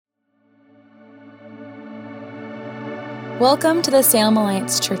Welcome to the Salem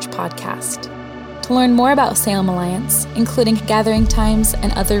Alliance Church podcast. To learn more about Salem Alliance, including gathering times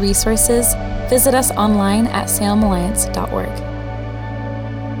and other resources, visit us online at salemalliance.org.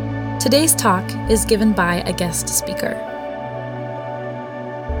 Today's talk is given by a guest speaker.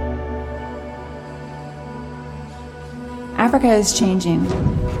 Africa is changing.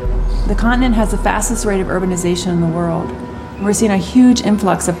 The continent has the fastest rate of urbanization in the world. We're seeing a huge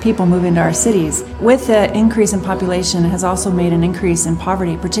influx of people move into our cities. With the increase in population, it has also made an increase in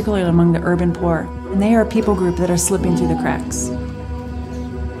poverty, particularly among the urban poor. And they are a people group that are slipping through the cracks.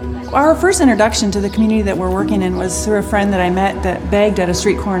 Our first introduction to the community that we're working in was through a friend that I met that begged at a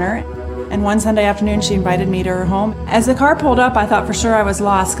street corner. And one Sunday afternoon, she invited me to her home. As the car pulled up, I thought for sure I was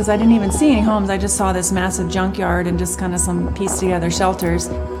lost because I didn't even see any homes. I just saw this massive junkyard and just kind of some pieced together shelters.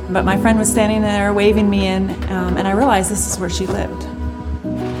 But my friend was standing there waving me in, and I realized this is where she lived.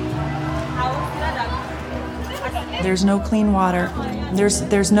 There's no clean water.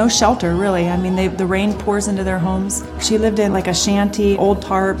 There's no shelter, really. I mean, the rain pours into their homes. She lived in like a shanty, old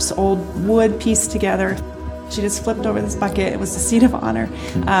tarps, old wood pieced together. She just flipped over this bucket. It was the seat of honor.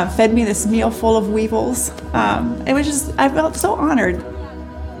 Fed me this meal full of weevils. I felt so honored.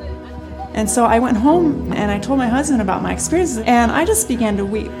 And so I went home and I told my husband about my experiences, and I just began to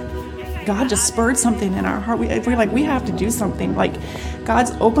weep. God just spurred something in our heart. We're like, we have to do something. Like,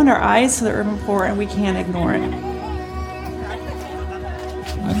 God's opened our eyes to the urban poor, and we can't ignore it.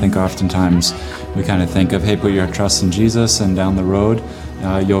 I think oftentimes we kind of think of, hey, put your trust in Jesus, and down the road,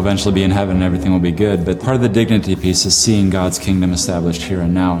 you'll eventually be in heaven and everything will be good. But part of the dignity piece is seeing God's kingdom established here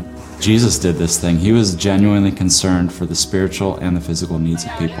and now. Jesus did this thing. He was genuinely concerned for the spiritual and the physical needs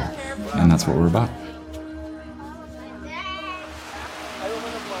of people. And that's what we're about.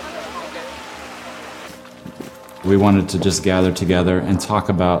 We wanted to just gather together and talk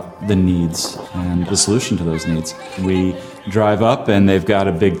about the needs and the solution to those needs. We drive up and they've got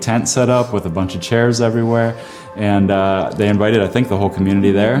a big tent set up with a bunch of chairs everywhere. And they invited, I think, the whole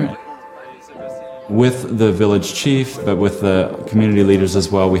community there. With the village chief, but with the community leaders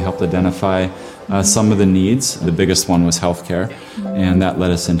as well, we helped identify some of the needs. The biggest one was healthcare, and that led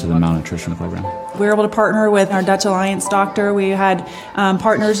us into the malnutrition program. We were able to partner with our Dutch Alliance doctor. We had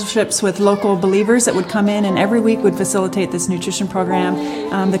partnerships with local believers that would come in and every week would facilitate this nutrition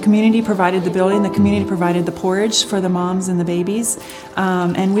program. The community provided the building, the community provided the porridge for the moms and the babies,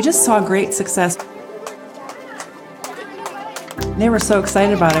 and we just saw great success. They were so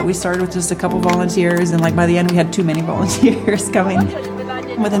excited about it. We started with just a couple volunteers, and by the end we had too many volunteers coming.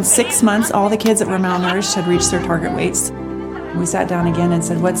 Within 6 months, all the kids that were malnourished had reached their target weights. We sat down again and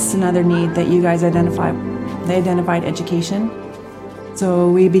said, what's another need that you guys identified? They identified education. So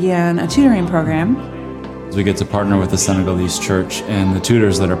we began a tutoring program. We get to partner with the Senegalese church, and the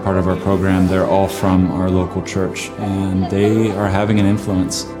tutors that are part of our program, they're all from our local church, and they are having an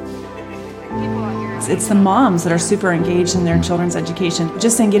influence. It's the moms that are super engaged in their children's education.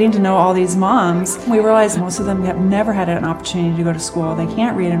 Just in getting to know all these moms, we realized most of them have never had an opportunity to go to school. They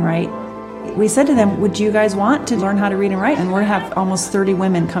can't read and write. We said to them, would you guys want to learn how to read and write? And we're going to have almost 30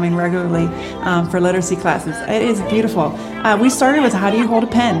 women coming regularly for literacy classes. It is beautiful. We started with, how do you hold a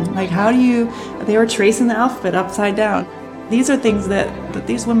pen? They were tracing the alphabet upside down. These are things that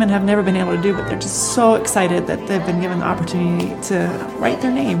these women have never been able to do, but they're just so excited that they've been given the opportunity to write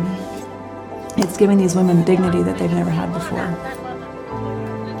their name. It's giving these women dignity that they've never had before.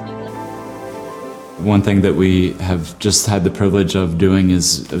 One thing that we have just had the privilege of doing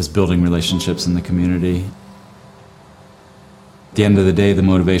is building relationships in the community. At the end of the day, the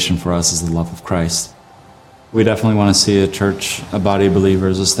motivation for us is the love of Christ. We definitely want to see a church, a body of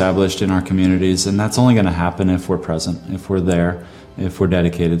believers established in our communities, and that's only going to happen if we're present, if we're there, if we're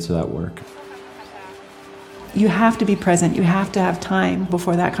dedicated to that work. You have to be present. You have to have time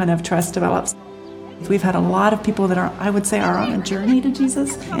before that kind of trust develops. We've had a lot of people that are on a journey to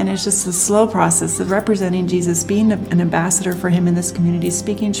Jesus, and it's just a slow process of representing Jesus, being an ambassador for him in this community,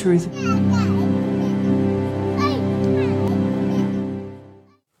 speaking truth.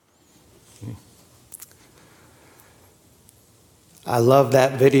 I love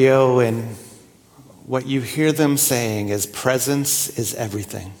that video, and what you hear them saying is presence is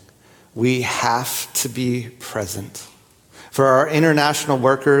everything. We have to be present. For our international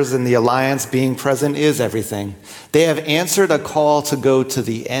workers in the Alliance, being present is everything. They have answered a call to go to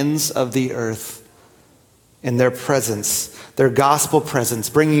the ends of the earth in their presence, their gospel presence,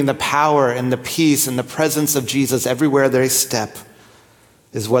 bringing the power and the peace and the presence of Jesus everywhere they step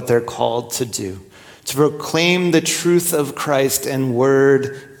is what they're called to do. To proclaim the truth of Christ in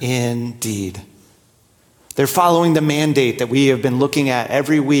word and deed. They're following the mandate that we have been looking at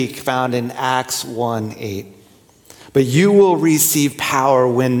every week, found in Acts 1:8. But you will receive power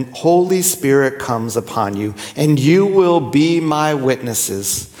when Holy Spirit comes upon you, and you will be my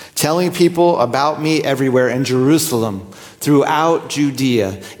witnesses, telling people about me everywhere in Jerusalem, throughout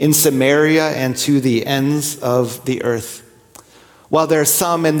Judea, in Samaria, and to the ends of the earth. While there are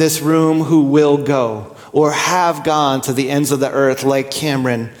some in this room who will go or have gone to the ends of the earth like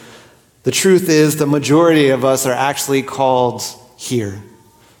Cameron, the truth is the majority of us are actually called here.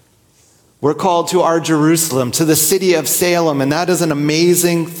 We're called to our Jerusalem, to the city of Salem, and that is an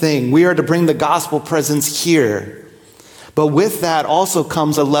amazing thing. We are to bring the gospel presence here. But with that also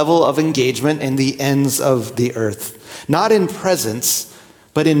comes a level of engagement in the ends of the earth. Not in presence,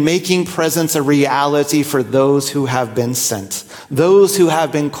 but in making presence a reality for those who have been sent, those who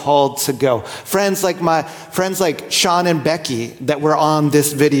have been called to go. Friends like Sean and Becky that were on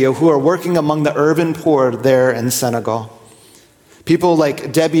this video, who are working among the urban poor there in Senegal. People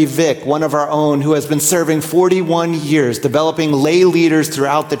like Debbie Vick, one of our own, who has been serving 41 years, developing lay leaders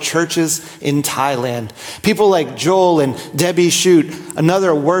throughout the churches in Thailand. People like Joel and Debbie Shute,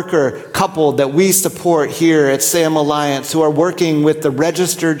 another worker couple that we support here at Salem Alliance, who are working with the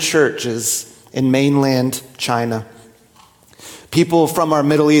registered churches in mainland China. People from our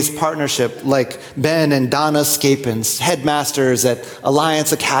Middle East partnership like Ben and Donna Scapins, headmasters at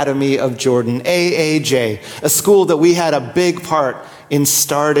Alliance Academy of Jordan, AAJ, a school that we had a big part in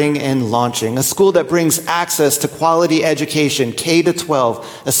starting and launching, a school that brings access to quality education,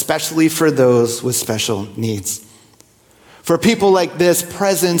 K-12, especially for those with special needs. For people like this,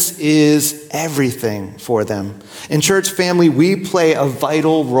 presence is everything for them. In church family, we play a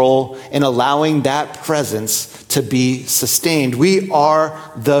vital role in allowing that presence to be sustained. We are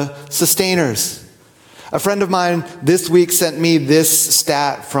the sustainers. A friend of mine this week sent me this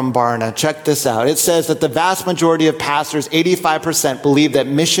stat from Barna. Check this out. It says that the vast majority of pastors, 85%, believe that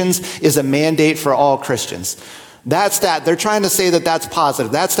missions is a mandate for all Christians. That stat, they're trying to say that that's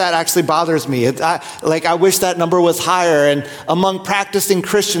positive. That stat actually bothers me. I wish that number was higher. And among practicing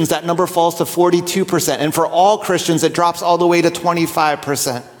Christians, that number falls to 42%. And for all Christians, it drops all the way to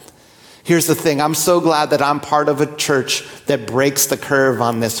 25%. Here's the thing. I'm so glad that I'm part of a church that breaks the curve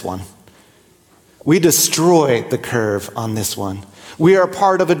on this one. We destroy the curve on this one. We are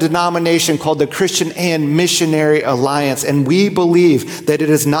part of a denomination called the Christian and Missionary Alliance, and we believe that it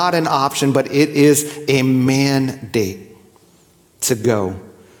is not an option, but it is a mandate to go,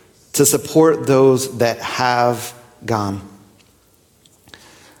 to support those that have gone.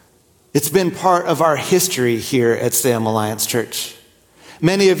 It's been part of our history here at Salem Alliance Church.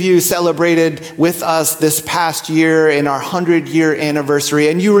 Many of you celebrated with us this past year in our 100-year anniversary,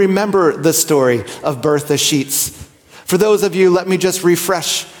 and you remember the story of Bertha Sheets. For those of you, let me just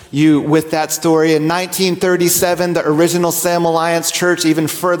refresh you with that story. In 1937, the original Salem Alliance Church, even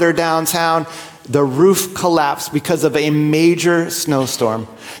further downtown, the roof collapsed because of a major snowstorm.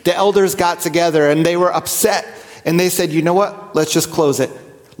 The elders got together and they were upset, and they said, you know what? Let's just close it.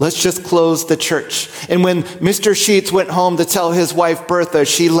 Let's just close the church. And when Mr. Sheets went home to tell his wife, Bertha,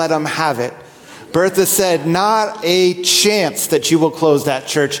 she let him have it. Bertha said, not a chance that you will close that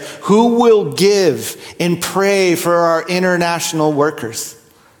church. Who will give and pray for our international workers?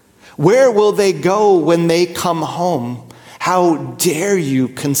 Where will they go when they come home? How dare you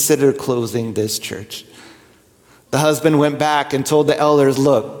consider closing this church? The husband went back and told the elders,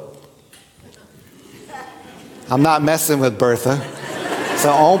 look, I'm not messing with Bertha. So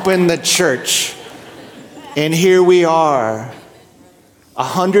open the church. And here we are,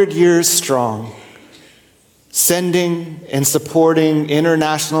 100 years strong, sending and supporting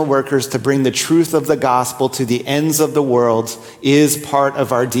international workers to bring the truth of the gospel to the ends of the world is part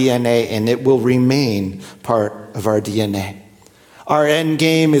of our DNA, and it will remain part of our DNA. Our end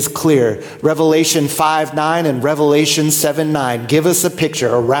game is clear. Revelation 5:9 and Revelation 7:9 give us a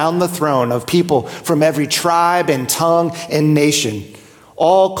picture around the throne of people from every tribe and tongue and nation.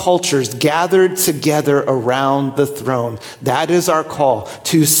 All cultures gathered together around the throne. That is our call,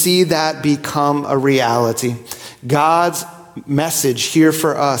 to see that become a reality. God's message here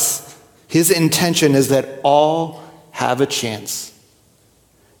for us, his intention is that all have a chance.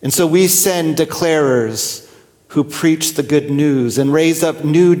 And so we send declarers who preach the good news and raise up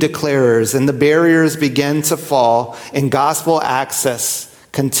new declarers, and the barriers begin to fall, and gospel access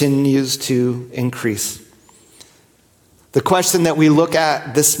continues to increase. The question that we look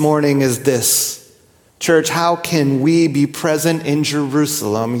at this morning is this: church, how can we be present in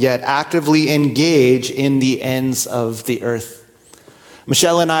Jerusalem yet actively engage in the ends of the earth?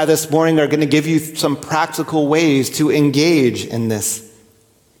 Michelle and I this morning are going to give you some practical ways to engage in this.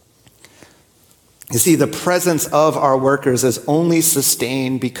 You see, the presence of our workers is only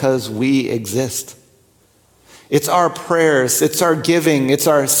sustained because we exist. It's our prayers, it's our giving, it's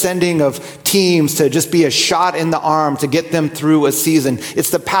our sending of teams to just be a shot in the arm to get them through a season. It's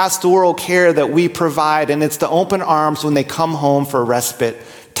the pastoral care that we provide, and it's the open arms when they come home for respite,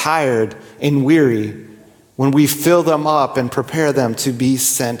 tired and weary, when we fill them up and prepare them to be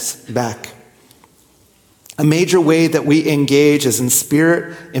sent back. A major way that we engage is in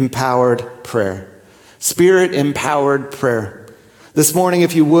Spirit-empowered prayer. Spirit-empowered prayer. This morning,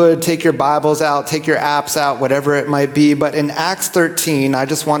 if you would, take your Bibles out, take your apps out, whatever it might be. But in Acts 13, I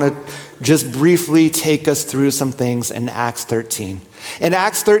just want to briefly take us through some things in Acts 13. In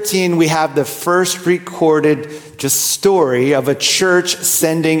Acts 13, we have the first recorded story of a church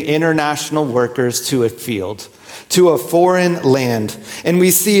sending international workers to a field, to a foreign land. And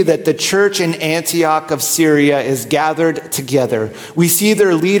we see that the church in Antioch of Syria is gathered together. We see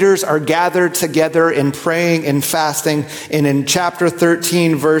their leaders are gathered together in praying and fasting. And in chapter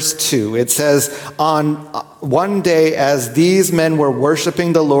 13, verse 2, it says, on one day as these men were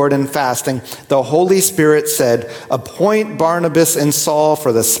worshiping the Lord and fasting, the Holy Spirit said, appoint Barnabas and Saul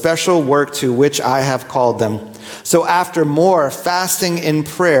for the special work to which I have called them. So after more fasting and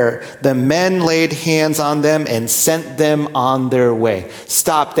prayer, the men laid hands on them and sent them on their way.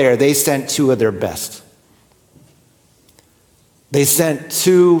 Stop there. They sent two of their best. They sent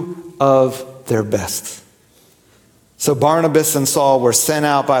two of their best. So Barnabas and Saul were sent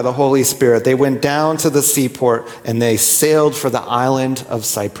out by the Holy Spirit. They went down to the seaport and they sailed for the island of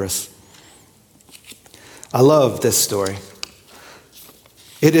Cyprus. I love this story.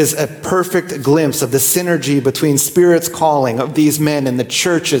 It is a perfect glimpse of the synergy between Spirit's calling of these men and the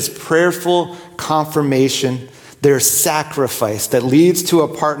church's prayerful confirmation, their sacrifice that leads to a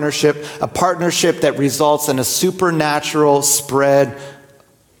partnership that results in a supernatural spread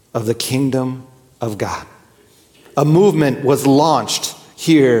of the kingdom of God. A movement was launched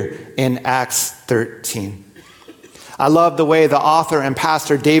here in Acts 13. I love the way the author and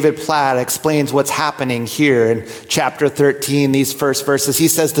pastor David Platt explains what's happening here in chapter 13, these first verses. He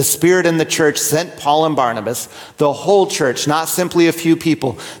says, the Spirit in the church sent Paul and Barnabas, the whole church, not simply a few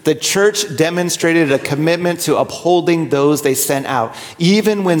people. The church demonstrated a commitment to upholding those they sent out,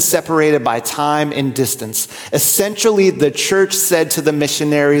 even when separated by time and distance. Essentially, the church said to the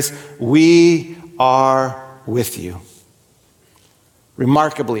missionaries, we are with you.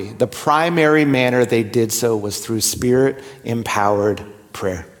 Remarkably, the primary manner they did so was through Spirit-empowered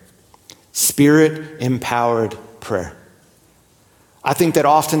prayer. Spirit-empowered prayer. I think that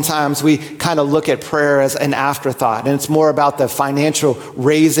oftentimes we kind of look at prayer as an afterthought, and it's more about the financial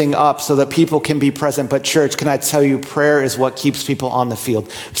raising up so that people can be present. But church, can I tell you, prayer is what keeps people on the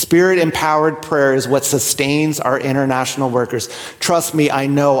field. Spirit-empowered prayer is what sustains our international workers. Trust me, I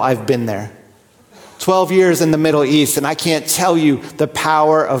know, I've been there. 12 years in the Middle East, and I can't tell you the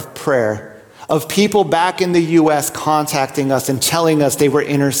power of prayer, of people back in the U.S. contacting us and telling us they were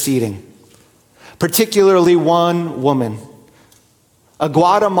interceding. Particularly one woman, a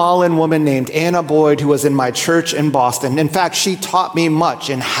Guatemalan woman named Anna Boyd, who was in my church in Boston. In fact, she taught me much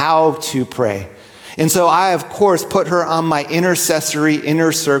in how to pray. And so I, of course, put her on my intercessory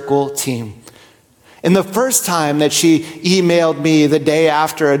inner circle team. And the first time that she emailed me the day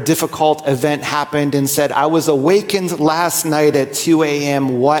after a difficult event happened and said, I was awakened last night at 2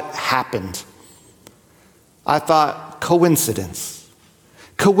 a.m. What happened? I thought, coincidence.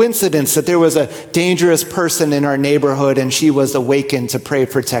 Coincidence that there was a dangerous person in our neighborhood and she was awakened to pray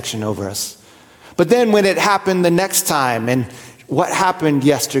protection over us. But then when it happened the next time, and what happened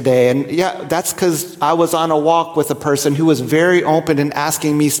yesterday, and yeah, that's because I was on a walk with a person who was very open and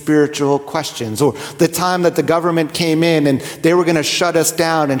asking me spiritual questions. Or the time that the government came in and they were going to shut us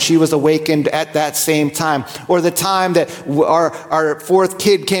down and she was awakened at that same time. Or the time that our fourth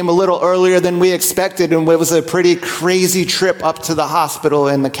kid came a little earlier than we expected and it was a pretty crazy trip up to the hospital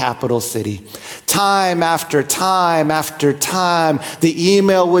in the capital city. Time after time after time, the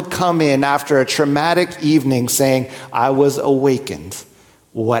email would come in after a traumatic evening saying, I was awakened.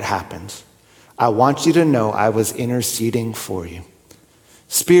 What happened? I want you to know I was interceding for you.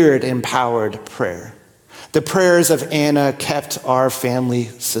 Spirit-empowered prayer. The prayers of Anna kept our family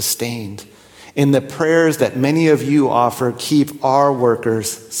sustained. And the prayers that many of you offer keep our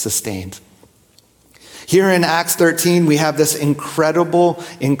workers sustained. Here in Acts 13, we have this incredible,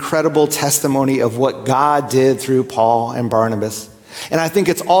 incredible testimony of what God did through Paul and Barnabas. And I think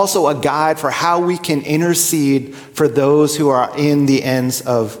it's also a guide for how we can intercede for those who are in the ends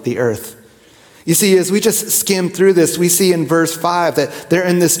of the earth. You see, as we just skim through this, we see in verse 5 that they're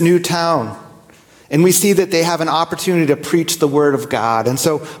in this new town. And we see that they have an opportunity to preach the word of God. And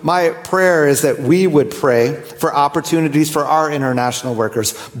so my prayer is that we would pray for opportunities for our international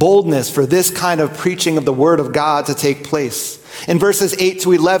workers, boldness for this kind of preaching of the word of God to take place. In verses 8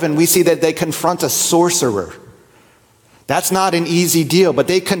 to 11, we see that they confront a sorcerer. That's not an easy deal, but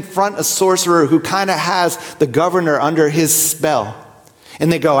they confront a sorcerer who kind of has the governor under his spell,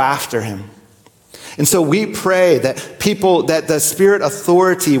 and they go after him. And so we pray that that the Spirit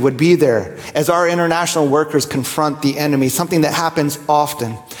authority would be there as our international workers confront the enemy, something that happens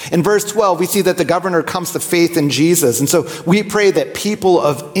often. In verse 12, we see that the governor comes to faith in Jesus. And so we pray that people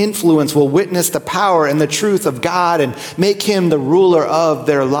of influence will witness the power and the truth of God and make him the ruler of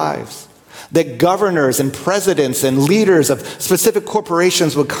their lives. That governors and presidents and leaders of specific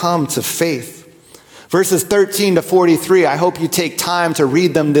corporations would come to faith. Verses 13 to 43, I hope you take time to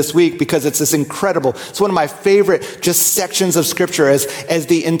read them this week because it's this incredible. It's one of my favorite just sections of scripture as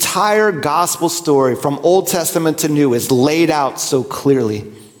the entire gospel story from Old Testament to New is laid out so clearly.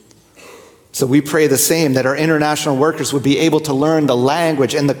 So we pray the same, that our international workers would be able to learn the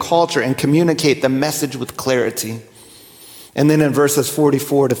language and the culture and communicate the message with clarity. And then in verses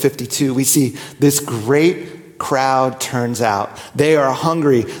 44 to 52, we see this great crowd turns out. They are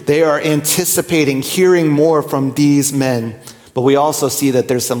hungry. They are anticipating hearing more from these men. But we also see that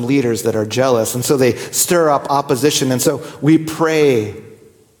there's some leaders that are jealous. And so they stir up opposition. And so we pray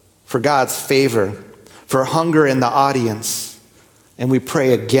for God's favor, for hunger in the audience. And we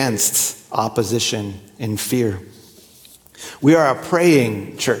pray against opposition and fear. We are a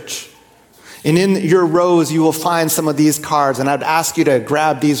praying church. And in your rows, you will find some of these cards. And I'd ask you to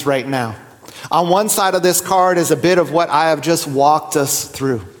grab these right now. On one side of this card is a bit of what I have just walked us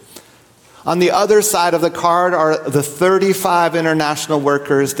through. On the other side of the card are the 35 international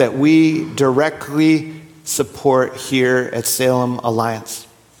workers that we directly support here at Salem Alliance.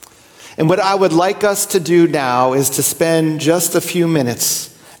 And what I would like us to do now is to spend just a few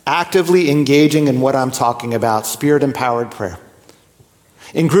minutes actively engaging in what I'm talking about, Spirit-empowered prayer.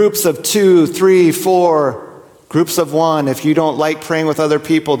 In groups of 2, 3, 4, groups of 1, if you don't like praying with other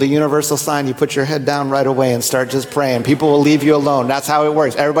people, the universal sign, you put your head down right away and start just praying. People will leave you alone. That's how it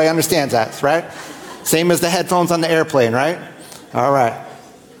works. Everybody understands that, right? Same as the headphones on the airplane, right? All right.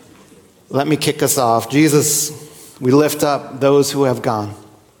 Let me kick us off. Jesus, we lift up those who have gone,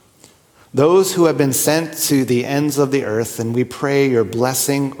 those who have been sent to the ends of the earth, and we pray your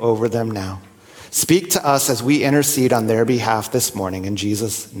blessing over them now. Speak to us as we intercede on their behalf this morning in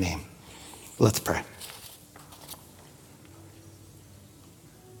Jesus' name. Let's pray.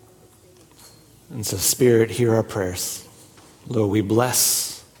 And so, Spirit, hear our prayers. Lord, we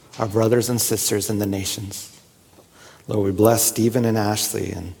bless our brothers and sisters in the nations. Lord, we bless Stephen and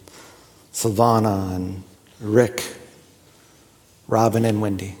Ashley and Silvana and Rick, Robin and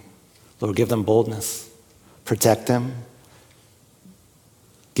Wendy. Lord, give them boldness. Protect them.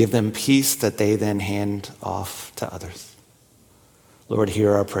 Give them peace that they then hand off to others. Lord,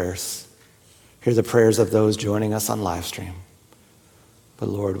 hear our prayers. Hear the prayers of those joining us on live stream. But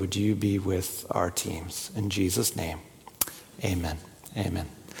Lord, would you be with our teams? In Jesus' name, amen. Amen.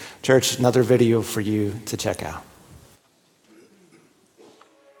 Church, another video for you to check out.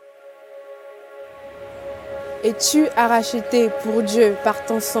 Es-tu à racheter pour Dieu par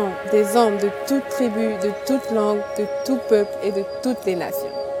ton sang des hommes de toute tribu, de toute langue, de tout peuple et de toutes les nations?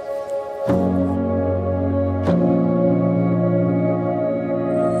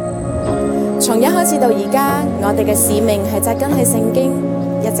從一開始到而家，我哋嘅使命係扎根喺聖經，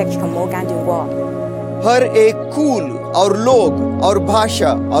一直從冇間斷過。हर एक कुल और लोग और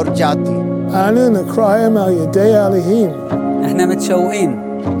भाषा और जाति أنا نكراهم يدي عليهم. احنا متشوقين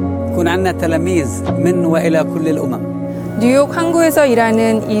يكون عندنا تلاميذ من وإلى كل الأمم. 뉴욕 항구에서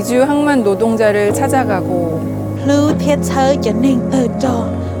일하는 이주 항만 노동자를 찾아가고 รู้เทศเธอจะนิ่งเปิดจอ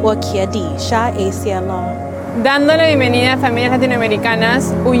ว่าเขียดีชาเอเชียรอ dando la bienvenida a familias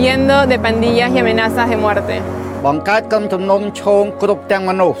latinoamericanas huyendo de pandillas y amenazas de muerte. បង្កើតគំទំនុំឈោងគ្រប់ទាំង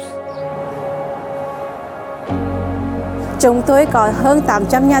មនុស្ស Chúng tôi có hơn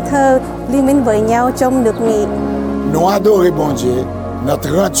 800 nhà thơ liên minh với nhau trong nước Mỹ. Nous adorons bon Dieu, notre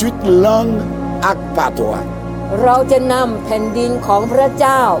 38 langues ak patois. เราจะนำแผ่นดินของพระเ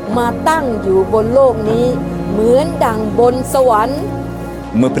จ้ามาตั้งอยู่บนโลกนี้เหมือนดั่งบนสวรรค์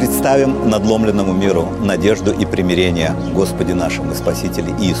Мы представим надломленному миру надежду и примирение Господе нашему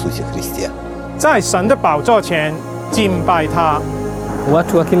Спасителе Иисусе Христе. 在神的宝座前敬拜他。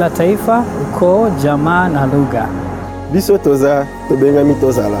 Watu wa kila taifa, ukoo, jamaa na lugha. Biso toza tobengami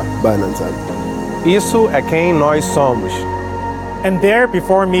tozala bananzana. Isso é quem nós somos. And there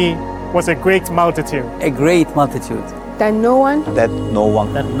before me was a great multitude. A great multitude. that no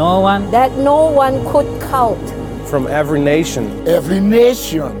one could count. From every nation,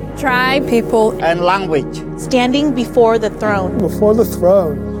 tribe, people, and language, standing before the throne, before the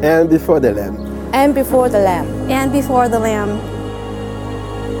throne, and before the Lamb, and before the Lamb, and before the Lamb.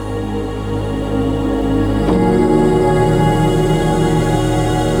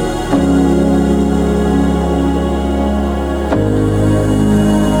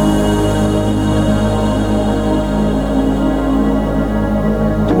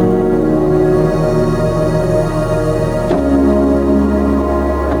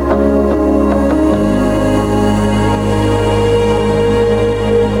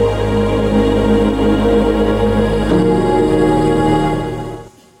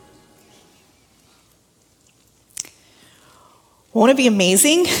 Won't it be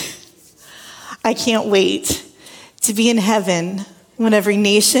amazing? I can't wait to be in heaven when every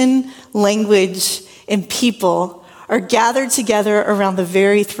nation, language, and people are gathered together around the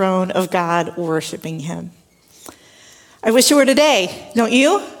very throne of God, worshiping him. I wish it were today, don't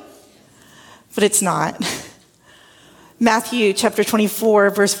you? But it's not. Matthew chapter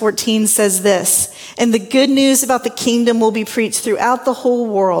 24, verse 14 says this, "And the good news about the kingdom will be preached throughout the whole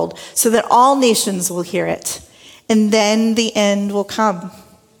world so that all nations will hear it. And then the end will come."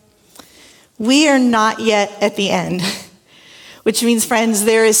 We are not yet at the end, which means, friends,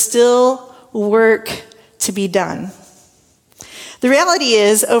 there is still work to be done. The reality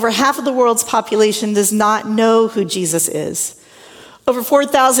is, over half of the world's population does not know who Jesus is. Over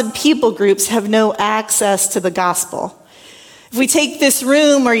 4,000 people groups have no access to the gospel. If we take this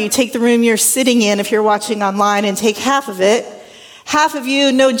room, or you take the room you're sitting in if you're watching online, and take half of it, half of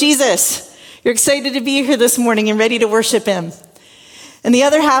you know Jesus. You're excited to be here this morning and ready to worship him. And the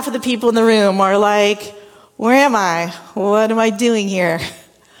other half of the people in the room are like, where am I? What am I doing here?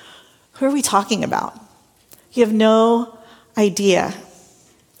 Who are we talking about? You have no idea.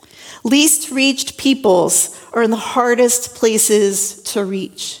 Least reached peoples are in the hardest places to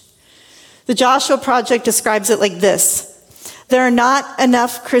reach. The Joshua Project describes it like this: there are not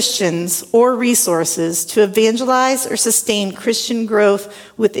enough Christians or resources to evangelize or sustain Christian growth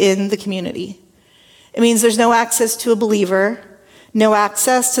within the community. It means there's no access to a believer, no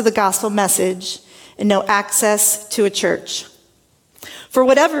access to the gospel message, and no access to a church. For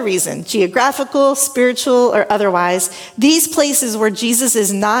whatever reason, geographical, spiritual, or otherwise, these places where Jesus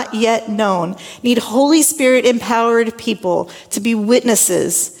is not yet known need Holy Spirit empowered people to be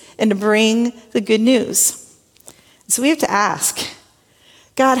witnesses and to bring the good news. So we have to ask,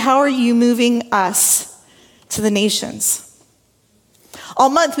 God, how are you moving us to the nations? All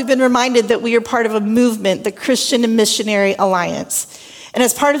month, we've been reminded that we are part of a movement, the Christian and Missionary Alliance. And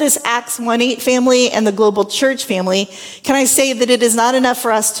as part of this Acts 1:8 family and the global church family, can I say that it is not enough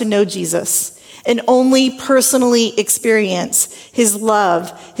for us to know Jesus and only personally experience his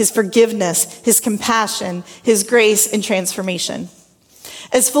love, his forgiveness, his compassion, his grace, and transformation.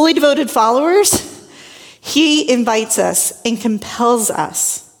 As fully devoted followers, he invites us and compels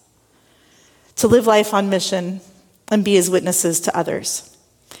us to live life on mission and be his witnesses to others.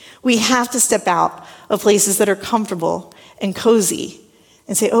 We have to step out of places that are comfortable and cozy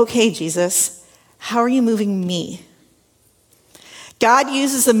and say, okay, Jesus, how are you moving me? God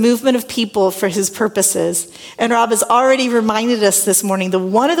uses the movement of people for his purposes. And Rob has already reminded us this morning that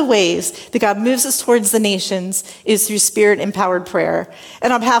one of the ways that God moves us towards the nations is through Spirit-empowered prayer.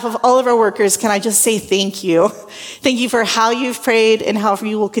 And on behalf of all of our workers, can I just say thank you? Thank you for how you've prayed and how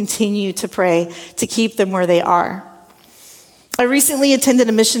you will continue to pray to keep them where they are. I recently attended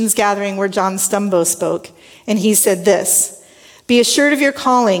a missions gathering where John Stumbo spoke, and he said this: "Be assured of your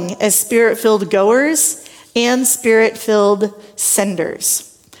calling as Spirit-filled goers and Spirit-filled senders."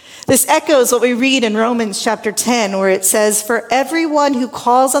 This echoes what we read in Romans chapter 10, where it says, "For everyone who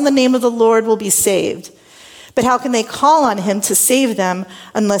calls on the name of the Lord will be saved. But how can they call on him to save them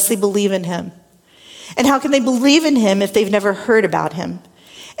unless they believe in him? And how can they believe in him if they've never heard about him?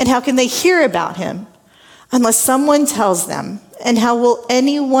 And how can they hear about him unless someone tells them? And how will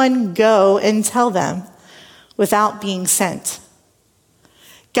anyone go and tell them without being sent?"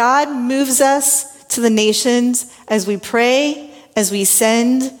 God moves us to the nations as we pray, as we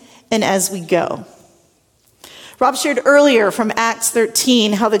send, and as we go. Rob shared earlier from Acts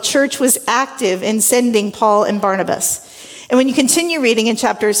 13 how the church was active in sending Paul and Barnabas. And when you continue reading in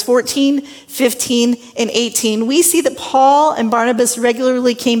chapters 14, 15, and 18, we see that Paul and Barnabas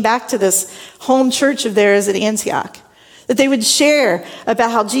regularly came back to this home church of theirs at Antioch, that they would share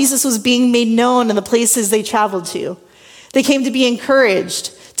about how Jesus was being made known in the places they traveled to. They came to be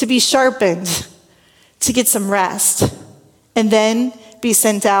encouraged, to be sharpened, to get some rest, and then be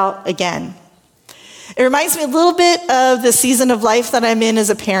sent out again. It reminds me a little bit of the season of life that I'm in as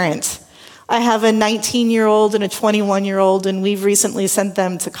a parent. I have a 19-year-old and a 21-year-old, and we've recently sent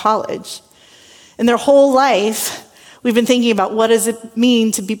them to college. And their whole life, we've been thinking about what does it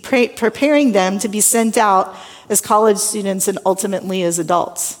mean to be preparing them to be sent out as college students and ultimately as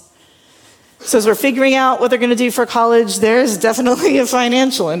adults. So as we're figuring out what they're going to do for college, there's definitely a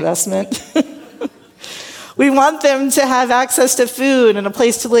financial investment. We want them to have access to food and a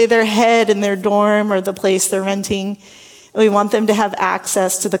place to lay their head in their dorm or the place they're renting. We want them to have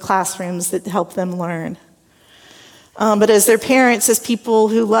access to the classrooms that help them learn. But as their parents, as people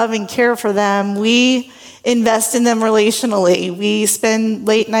who love and care for them, we invest in them relationally. We spend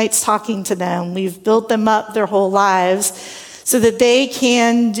late nights talking to them. We've built them up their whole lives so that they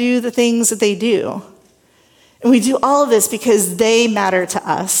can do the things that they do. And we do all of this because they matter to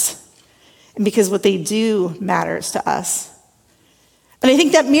us and because what they do matters to us. And I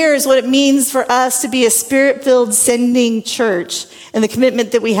think that mirrors what it means for us to be a spirit-filled sending church and the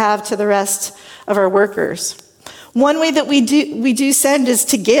commitment that we have to the rest of our workers. One way that we do send is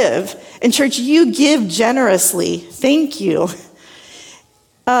to give. And church, you give generously. Thank you.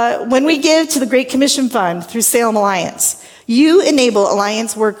 When we give to the Great Commission Fund through Salem Alliance, you enable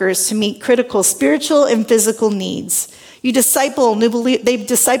Alliance workers to meet critical spiritual and physical needs. They disciple new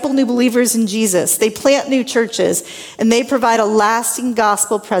believers in Jesus. They plant new churches, and they provide a lasting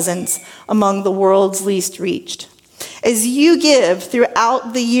gospel presence among the world's least reached. As you give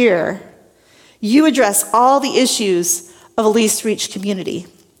throughout the year, you address all the issues of a least reached community.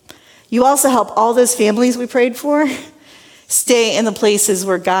 You also help all those families we prayed for stay in the places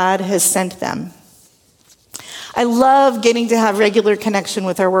where God has sent them. I love getting to have regular connection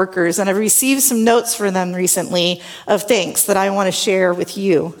with our workers, and I've received some notes from them recently of thanks that I want to share with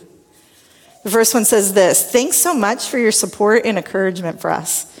you. The first one says this: "Thanks so much for your support and encouragement for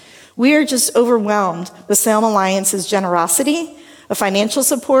us. We are just overwhelmed with Salem Alliance's generosity of financial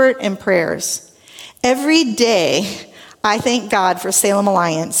support and prayers. Every day, I thank God for Salem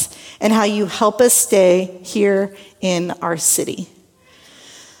Alliance and how you help us stay here in our city."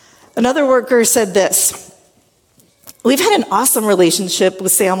 Another worker said this: "We've had an awesome relationship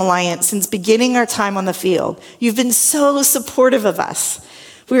with Salem Alliance since beginning our time on the field. You've been so supportive of us.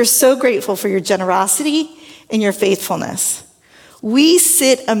 We are so grateful for your generosity and your faithfulness. We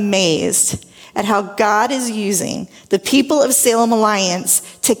sit amazed at how God is using the people of Salem Alliance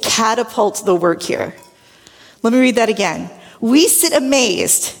to catapult the work here." Let me read that again. "We sit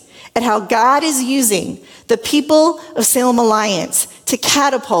amazed at how God is using the people of Salem Alliance to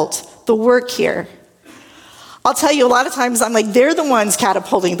catapult the work here." I'll tell you, a lot of times I'm like, they're the ones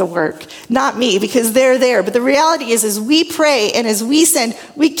catapulting the work, not me, because they're there. But the reality is we pray, and as we send,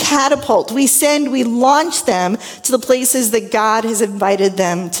 we catapult, we send, we launch them to the places that God has invited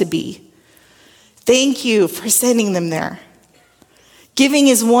them to be. Thank you for sending them there. Giving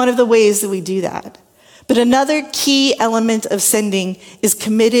is one of the ways that we do that. But another key element of sending is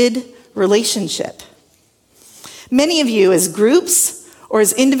committed relationship. Many of you, as groups or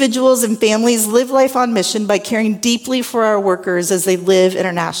as individuals and families, live life on mission by caring deeply for our workers as they live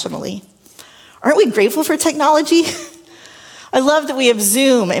internationally. Aren't we grateful for technology? I love that we have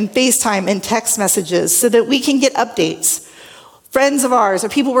Zoom and FaceTime and text messages so that we can get updates. Friends of ours or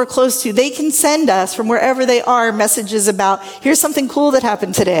people we're close to, they can send us from wherever they are messages about, here's something cool that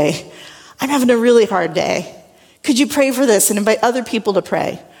happened today. I'm having a really hard day. Could you pray for this and invite other people to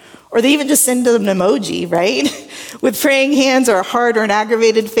pray? Or they even just send them an emoji, right? With praying hands or a heart or an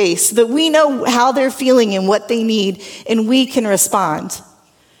aggravated face so that we know how they're feeling and what they need, and we can respond.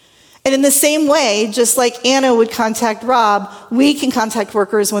 And in the same way, just like Anna would contact Rob, we can contact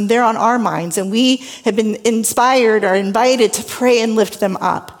workers when they're on our minds and we have been inspired or invited to pray and lift them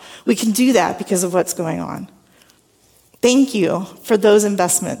up. We can do that because of what's going on. Thank you for those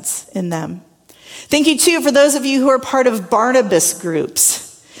investments in them. Thank you, too, for those of you who are part of Barnabas groups.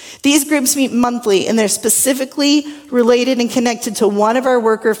 These groups meet monthly, and they're specifically related and connected to one of our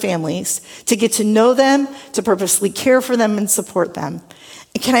worker families to get to know them, to purposely care for them and support them.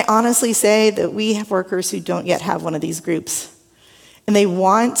 And can I honestly say that we have workers who don't yet have one of these groups? And they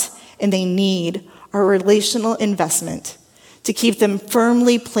want and they need our relational investment to keep them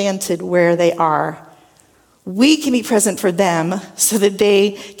firmly planted where they are. We can be present for them so that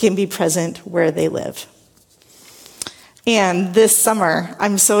they can be present where they live. And this summer,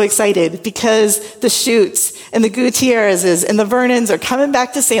 I'm so excited because the Shoots and the Gutierrezes and the Vernons are coming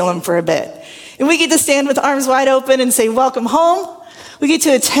back to Salem for a bit. And we get to stand with arms wide open and say, welcome home. We get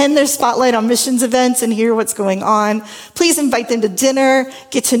to attend their Spotlight on Missions events and hear what's going on. Please invite them to dinner,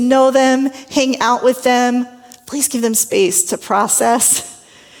 get to know them, hang out with them. Please give them space to process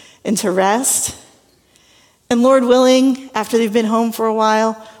and to rest. And Lord willing, after they've been home for a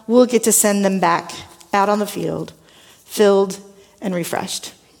while, we'll get to send them back out on the field, filled and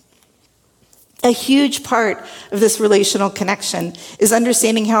refreshed. A huge part of this relational connection is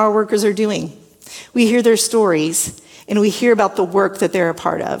understanding how our workers are doing. We hear their stories, and we hear about the work that they're a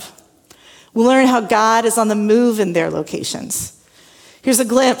part of. We learn how God is on the move in their locations. Here's a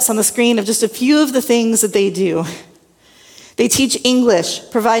glimpse on the screen of just a few of the things that they do. They teach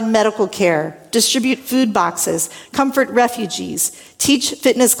English, provide medical care, distribute food boxes, comfort refugees, teach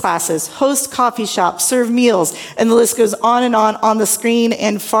fitness classes, host coffee shops, serve meals, and the list goes on the screen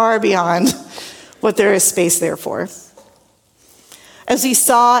and far beyond what there is space there for. As we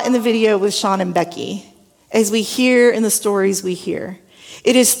saw in the video with Sean and Becky, as we hear in the stories we hear,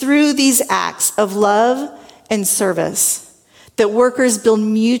 it is through these acts of love and service that workers build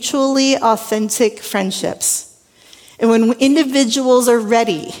mutually authentic friendships. And when individuals are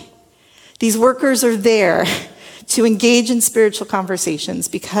ready, these workers are there to engage in spiritual conversations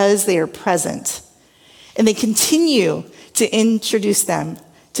because they are present. And they continue to introduce them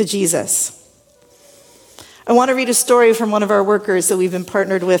to Jesus. I want to read a story from one of our workers that we've been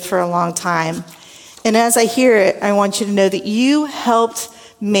partnered with for a long time. And as I hear it, I want you to know that you helped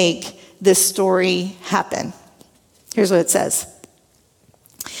make this story happen. Here's what it says.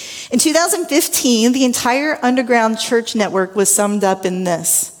 In 2015, the entire underground church network was summed up in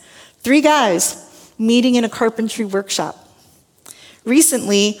this: 3 guys meeting in a carpentry workshop.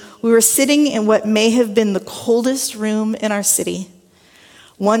 Recently, we were sitting in what may have been the coldest room in our city.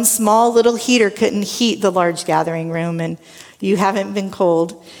 One small little heater couldn't heat the large gathering room, and you haven't been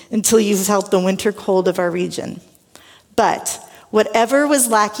cold until you've felt the winter cold of our region. But whatever was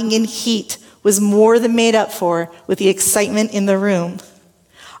lacking in heat was more than made up for with the excitement in the room.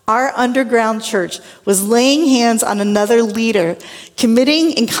 Our underground church was laying hands on another leader,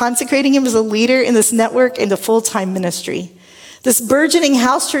 committing and consecrating him as a leader in this network into full-time ministry. This burgeoning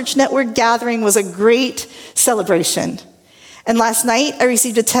house church network gathering was a great celebration. And last night, I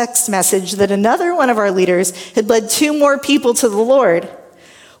received a text message that another one of our leaders had led 2 more people to the Lord.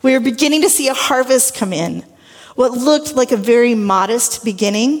 We were beginning to see a harvest come in. What looked like a very modest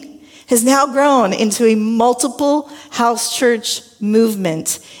beginning has now grown into a multiple house church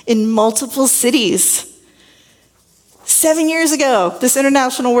movement in multiple cities. 7 years ago, this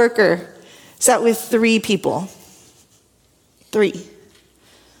international worker sat with 3 people. 3.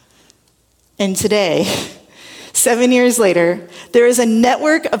 And today, 7 years later, there is a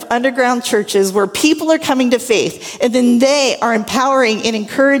network of underground churches where people are coming to faith, and then they are empowering and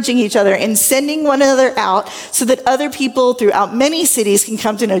encouraging each other and sending one another out so that other people throughout many cities can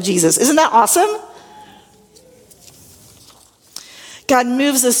come to know Jesus. Isn't that awesome? God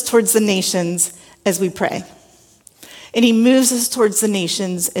moves us towards the nations as we pray. And he moves us towards the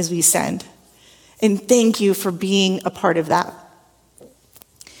nations as we send. And thank you for being a part of that.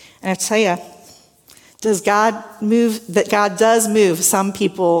 And I tell you, God does move some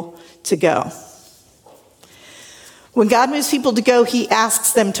people to go. When God moves people to go, he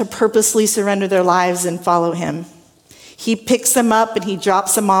asks them to purposely surrender their lives and follow him. He picks them up and he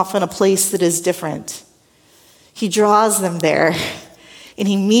drops them off in a place that is different. He draws them there and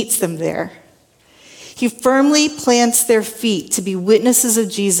he meets them there. He firmly plants their feet to be witnesses of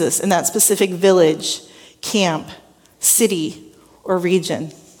Jesus in that specific village, camp, city, or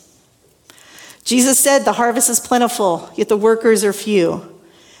region. Jesus said the harvest is plentiful, yet the workers are few.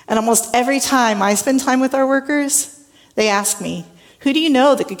 And almost every time I spend time with our workers, they ask me, who do you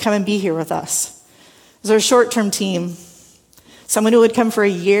know that could come and be here with us? Is there a short-term team? Someone who would come for a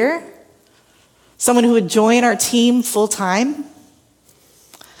year? Someone who would join our team full-time?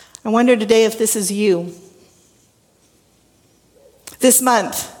 I wonder today if this is you. This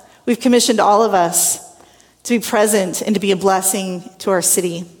month, we've commissioned all of us to be present and to be a blessing to our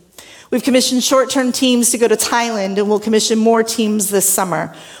city. We've commissioned short-term teams to go to Thailand, and we'll commission more teams this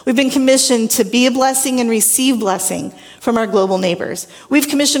summer. We've been commissioned to be a blessing and receive blessing from our global neighbors. We've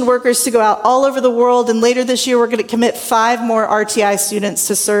commissioned workers to go out all over the world, and later this year we're going to commit 5 more RTI students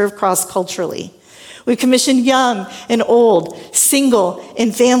to serve cross-culturally. We've commissioned young and old, single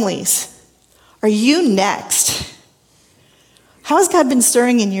and families. Are you next? How has God been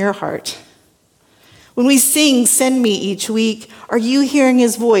stirring in your heart? When we sing Send Me each week, are you hearing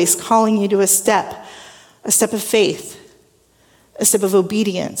his voice calling you to a step of faith, a step of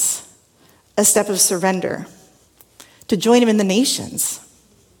obedience, a step of surrender, to join him in the nations?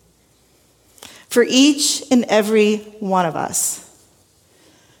 For each and every one of us,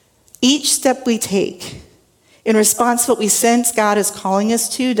 each step we take in response to what we sense God is calling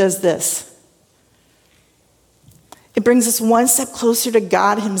us to does this. It brings us one step closer to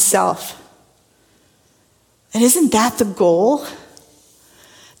God himself. And isn't that the goal?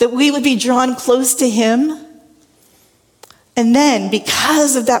 That we would be drawn close to him? And then,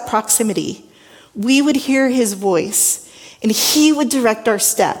 because of that proximity, we would hear his voice, and he would direct our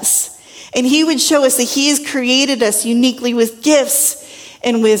steps. And he would show us that he has created us uniquely with gifts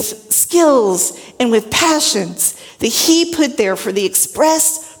and with skills and with passions that he put there for the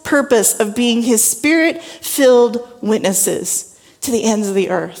express purpose of being his spirit-filled witnesses to the ends of the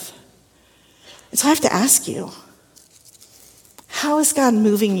earth. And so I have to ask you, how is God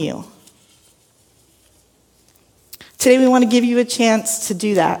moving you? Today we want to give you a chance to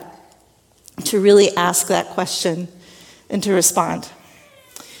do that, to really ask that question and to respond.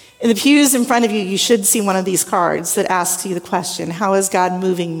 In the pews in front of you, you should see one of these cards that asks you the question, how is God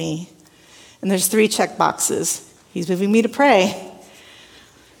moving me? And there's 3 check boxes. He's moving me to pray.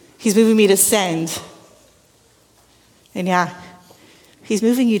 He's moving me to send. And yeah, he's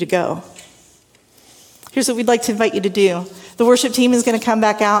moving you to go. Here's what we'd like to invite you to do. The worship team is going to come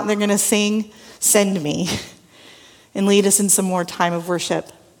back out and they're going to sing, Send Me, and lead us in some more time of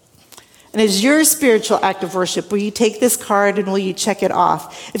worship. And as your spiritual act of worship, will you take this card and will you check it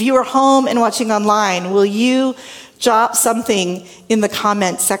off? If you are home and watching online, will you drop something in the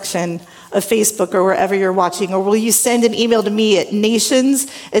comment section of Facebook or wherever you're watching? Or will you send an email to me at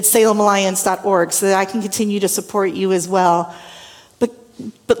nations@salemalliance.org so that I can continue to support you as well?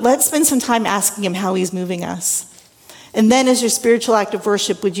 But let's spend some time asking him how he's moving us. And then as your spiritual act of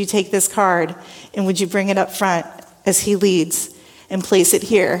worship, would you take this card and would you bring it up front as he leads and place it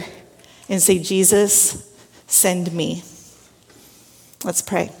here and say, Jesus, send me. Let's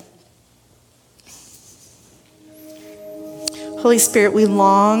pray. Holy Spirit, we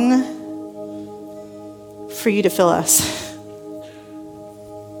long for you to fill us.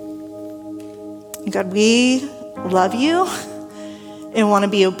 God, we love you and want to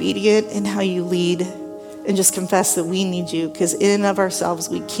be obedient in how you lead, and just confess that we need you, because in and of ourselves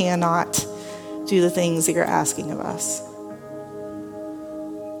we cannot do the things that you're asking of us.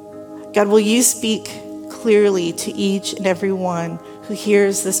 God, will you speak clearly to each and every one who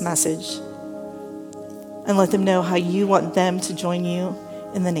hears this message, and let them know how you want them to join you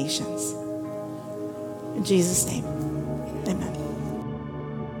in the nations. In Jesus' name, amen.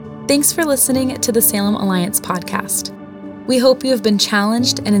 Thanks for listening to the Salem Alliance podcast. We hope you have been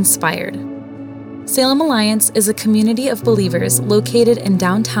challenged and inspired. Salem Alliance is a community of believers located in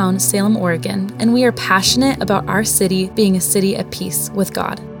downtown Salem, Oregon, and we are passionate about our city being a city at peace with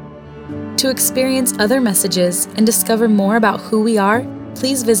God. To experience other messages and discover more about who we are,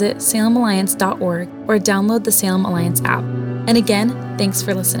 please visit salemalliance.org or download the Salem Alliance app. And again, thanks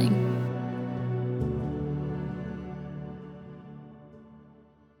for listening.